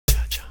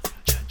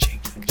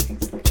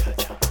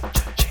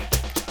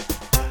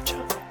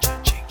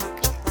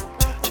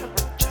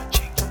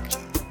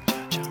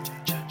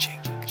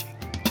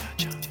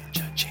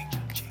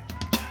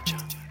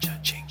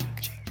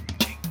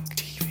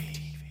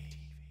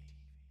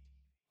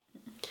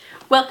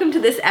Welcome to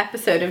this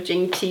episode of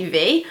Jing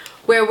TV,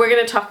 where we're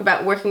going to talk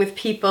about working with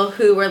people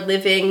who are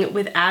living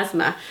with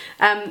asthma.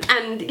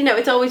 And, you know,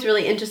 it's always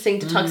really interesting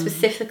to talk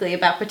specifically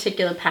about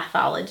particular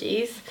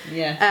pathologies.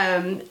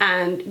 Yeah.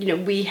 And, you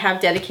know, we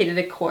have dedicated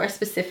a course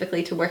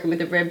specifically to working with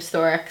the ribs,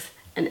 thorax,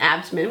 and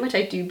abdomen, which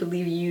I do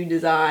believe you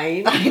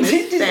designed. I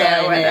did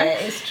design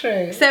it, it's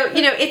true. So,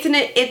 you know,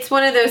 it's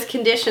one of those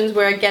conditions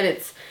where, again,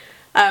 it's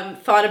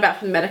thought about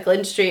from the medical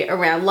industry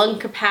around lung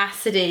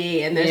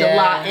capacity, and there's a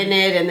lot in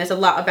it, and there's a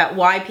lot about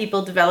why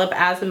people develop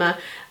asthma,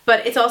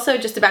 but it's also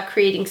just about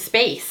creating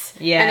space.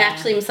 And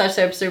actually massage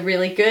therapists are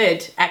really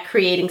good at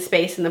creating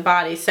space in the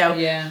body. So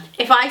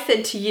if I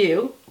said to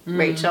you,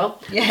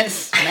 Rachel.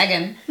 Yes,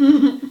 Megan.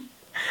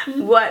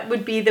 What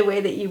would be the way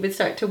that you would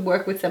start to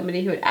work with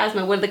somebody who had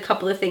asthma? What are the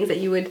couple of things that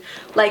you would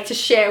like to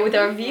share with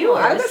our viewers?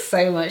 I've got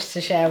so much to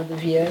share with the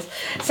viewers.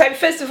 So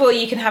first of all,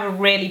 you can have a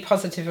really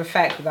positive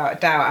effect without a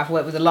doubt. I've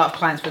worked with a lot of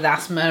clients with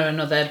asthma and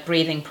other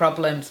breathing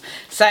problems.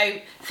 So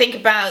think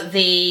about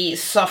the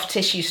soft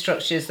tissue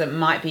structures that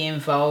might be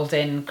involved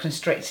in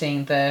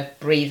constricting the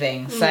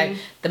breathing. So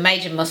the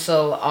major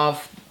muscle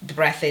of the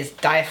breath is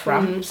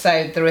diaphragm.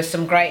 So there is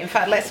some great, in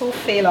fact, let's all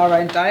feel our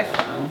own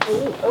diaphragm.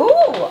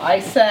 Ooh, I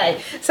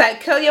say. So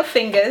curl your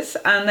fingers,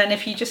 and then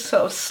if you just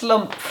sort of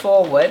slump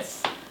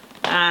forwards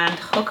and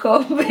hook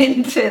up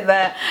into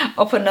the,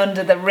 up and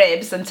under the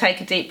ribs and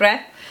take a deep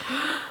breath,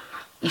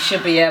 you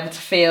should be able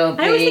to feel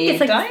the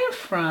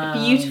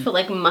diaphragm. Beautiful,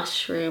 like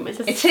mushroom.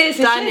 It's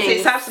stunning.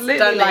 It's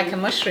absolutely like a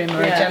mushroom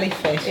or a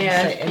jellyfish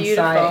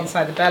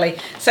inside the belly.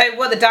 So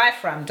what the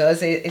diaphragm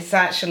does is it's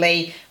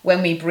actually,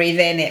 when we breathe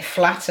in, it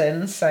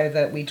flattens so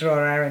that we draw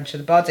air into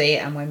the body,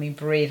 and when we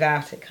breathe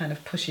out, it kind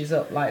of pushes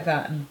up like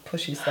that and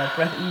pushes the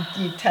breath.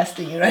 You're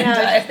testing your own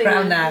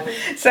diaphragm now.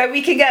 So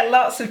we can get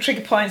lots of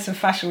trigger points and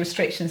fascial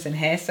restrictions in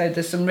here. So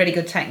there's some really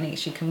good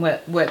techniques you can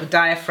work the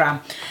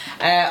diaphragm.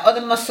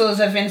 Other muscles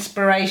of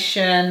inspiration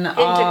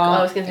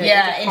are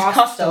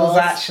intercostals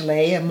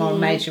actually, are more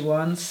major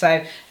ones.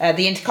 So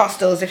the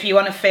intercostals, if you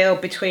want to feel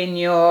between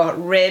your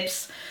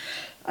ribs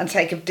and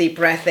take a deep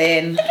breath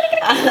in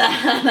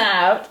and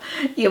out,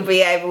 you'll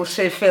be able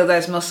to feel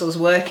those muscles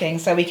working.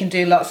 So we can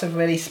do lots of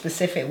really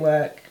specific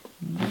work.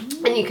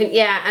 And you can,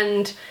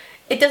 and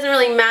it doesn't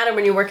really matter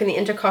when you work in the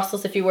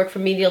intercostals if you work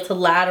from medial to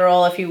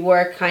lateral, if you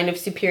work kind of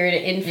superior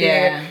to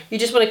inferior. You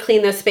just want to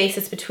clean those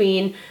spaces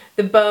between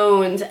the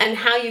bones. And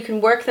how you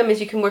can work them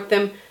is you can work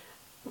them,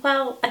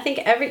 well, I think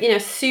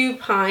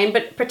supine,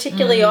 but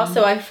particularly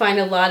also I find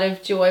a lot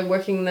of joy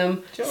working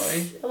them.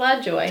 A lot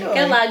of joy.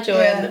 Get a lot of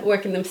joy in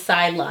working them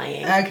side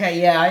lying.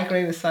 Okay, I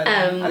agree with side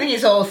lying. I think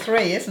it's all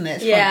three, isn't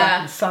it? It's front,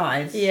 back and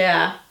sides.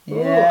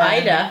 Ooh,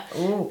 Ida.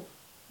 Ooh.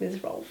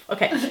 Ms. Rolf.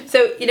 Okay,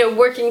 so,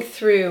 working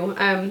through,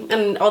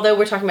 and although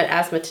we're talking about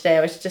asthma today,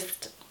 I was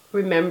just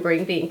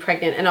remembering being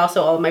pregnant, and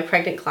also all of my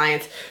pregnant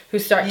clients who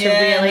start to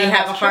really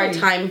have a hard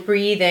time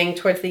breathing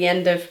towards the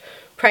end of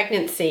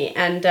pregnancy,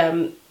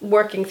 and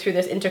working through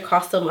those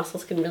intercostal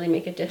muscles can really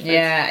make a difference.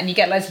 And you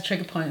get loads of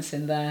trigger points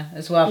in there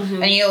as well.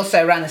 And you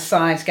also around the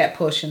sides get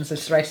portions of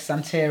serratus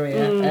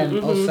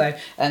anterior also,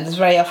 and there's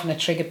very often a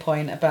trigger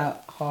point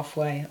about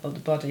halfway of the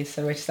body.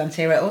 Serratus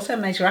anterior, also a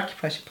major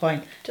acupressure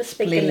point. Just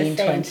spleen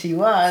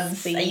 21,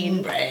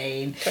 same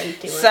brain.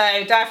 21.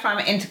 So diaphragm,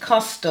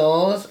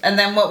 intercostals, and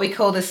then what we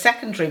call the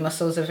secondary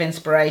muscles of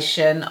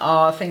inspiration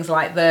are things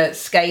like the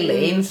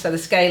scalenes. So the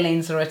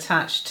scalenes are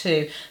attached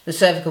to the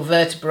cervical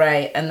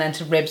vertebrae and then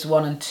to ribs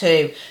 1 and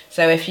 2.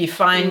 So if you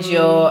find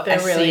your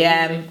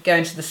SCM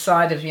going to the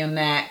side of your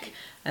neck,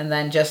 and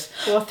then just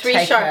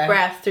 3 sharp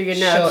breaths through your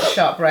nose.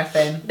 Sharp breath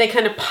in. They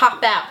kind of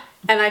pop out.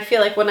 And I feel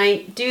like when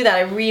I do that,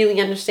 I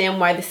really understand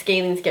why the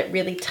scalenes get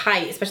really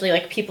tight, especially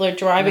like people are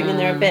driving and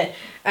they're a bit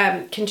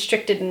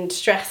constricted and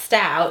stressed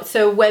out.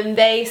 So when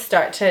they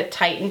start to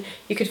tighten,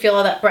 you could feel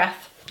all that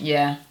breath.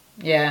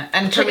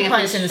 And trigger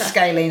points in the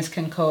scalenes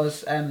can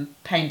cause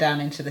pain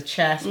down into the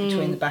chest,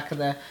 between the back of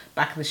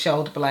the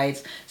shoulder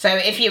blades. So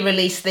if you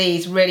release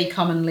these really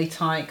commonly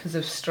tight because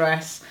of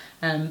stress,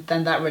 then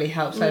that really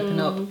helps open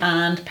up.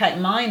 And pec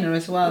minor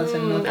as well as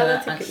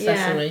another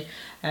accessory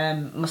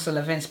muscle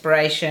of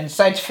inspiration.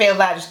 So to feel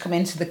that, just come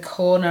into the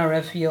corner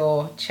of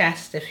your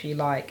chest, if you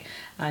like,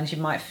 and you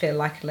might feel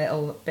like a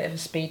little bit of a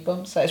speed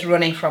bump. So it's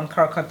running from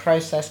coracoid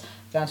process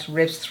down to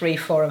ribs 3,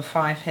 4 and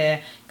 5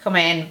 here. Come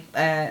in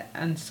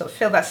and sort of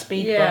feel that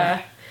speed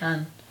bump.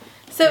 And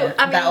so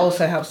I mean, that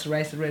also helps to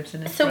raise the ribs.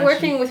 So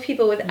working with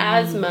people with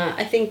asthma,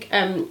 I think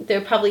there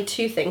are probably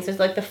 2 things. There's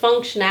like the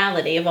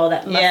functionality of all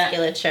that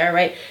musculature,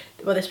 right?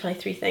 Well, there's probably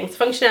 3 things.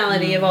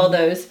 Functionality of all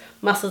those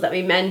muscles that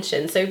we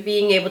mentioned. So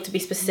being able to be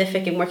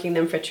specific and working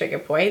them for trigger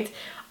points.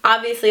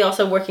 Obviously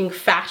also working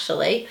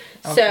fascially.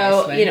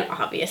 So,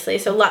 obviously.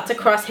 So lots of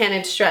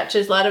cross-handed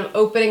stretches, a lot of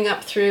opening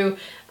up through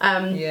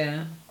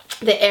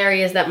the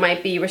areas that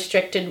might be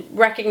restricted,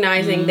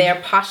 recognizing their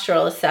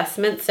postural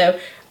assessment. So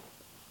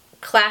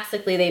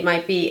classically they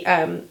might be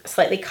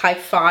slightly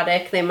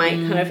kyphotic. They might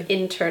kind of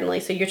internally.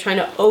 So you're trying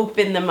to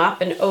open them up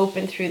and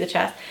open through the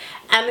chest.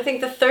 And I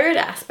think the third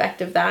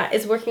aspect of that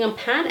is working on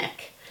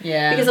panic.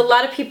 Yeah. Because a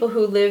lot of people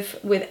who live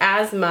with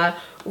asthma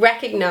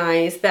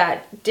recognize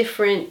that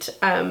different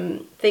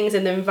things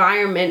in the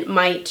environment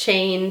might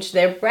change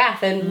their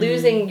breath, and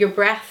losing your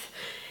breath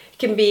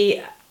can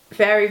be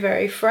very,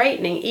 very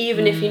frightening,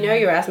 even if you know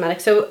you're asthmatic.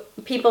 So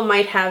people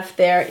might have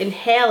their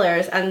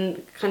inhalers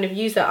and kind of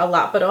use that a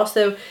lot, but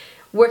also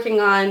working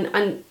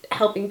on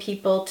helping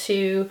people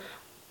to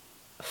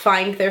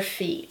find their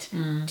feet,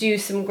 do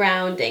some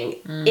grounding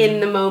in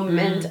the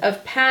moment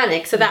of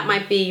panic. So that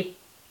might be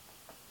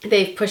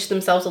they've pushed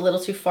themselves a little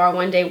too far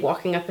one day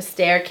walking up a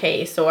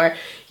staircase, or,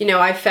 you know,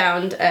 I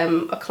found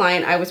a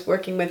client I was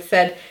working with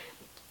said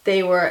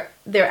their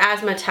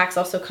asthma attacks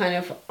also kind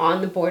of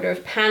on the border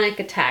of panic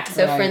attacks.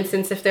 So for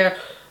instance, if they're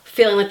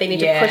feeling like they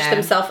need to push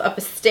themselves up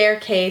a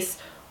staircase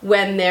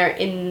when they're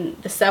in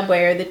the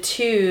subway or the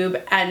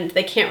tube and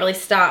they can't really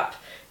stop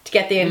to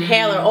get the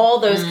inhaler, all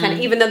those kind of,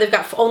 even though they've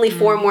got only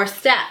 4 more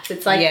steps,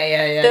 it's like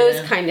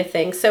those kind of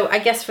things. So I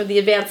guess for the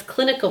advanced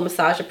clinical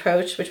massage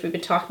approach, which we've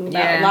been talking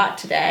about a lot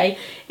today,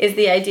 is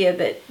the idea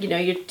that, you know,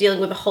 you're dealing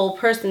with a whole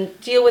person,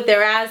 deal with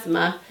their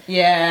asthma.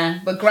 Yeah,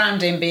 but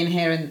grounding, being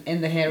here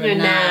in the here and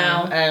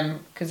now,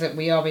 because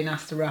we are being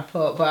asked to wrap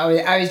up. But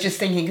I was just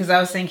thinking, because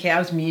I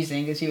was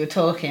musing as you were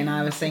talking.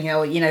 I was thinking,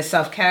 oh, you know,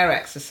 self-care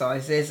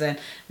exercises and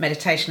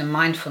meditation and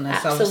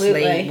mindfulness.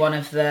 Absolutely. Obviously, one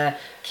of the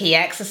key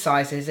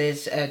exercises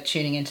is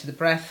tuning into the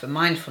breath for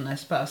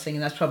mindfulness. But I was thinking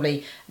that's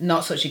probably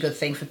not such a good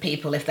thing for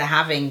people if they're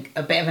having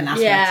a bit of an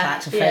asthma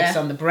attack to focus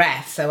on the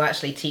breath. So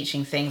actually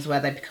teaching things where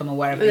they become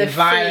aware of the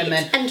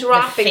environment and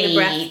dropping the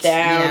breath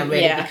down, you know,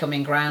 really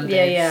becoming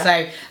grounded.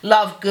 So a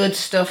lot of good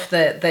stuff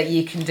that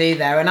you can do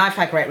there, and I've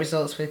had great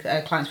results with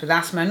clients with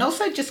asthma, and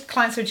also just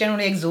clients who are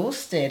generally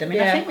exhausted. I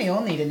mean, I think we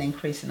all need an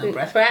increase in our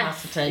breath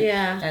capacity.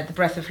 The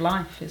breath of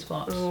life is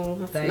what. Oh,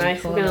 that's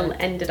nice. I'm going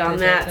to end it on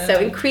that. So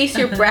increase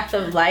your breath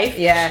of life.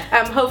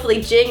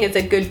 Hopefully Jing is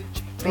a good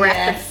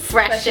breath of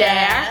fresh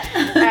air.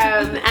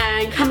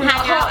 And come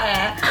hang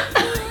out.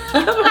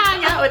 Come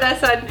hang out with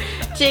us on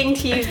Jing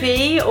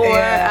TV or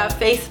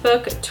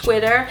Facebook,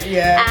 Twitter,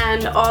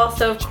 and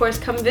also, of course,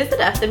 come visit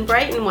us in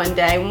Brighton one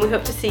day, and we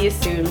hope to see you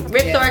soon.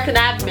 Rip Thornton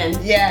Admin.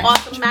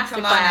 Awesome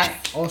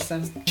masterclass.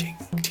 Awesome.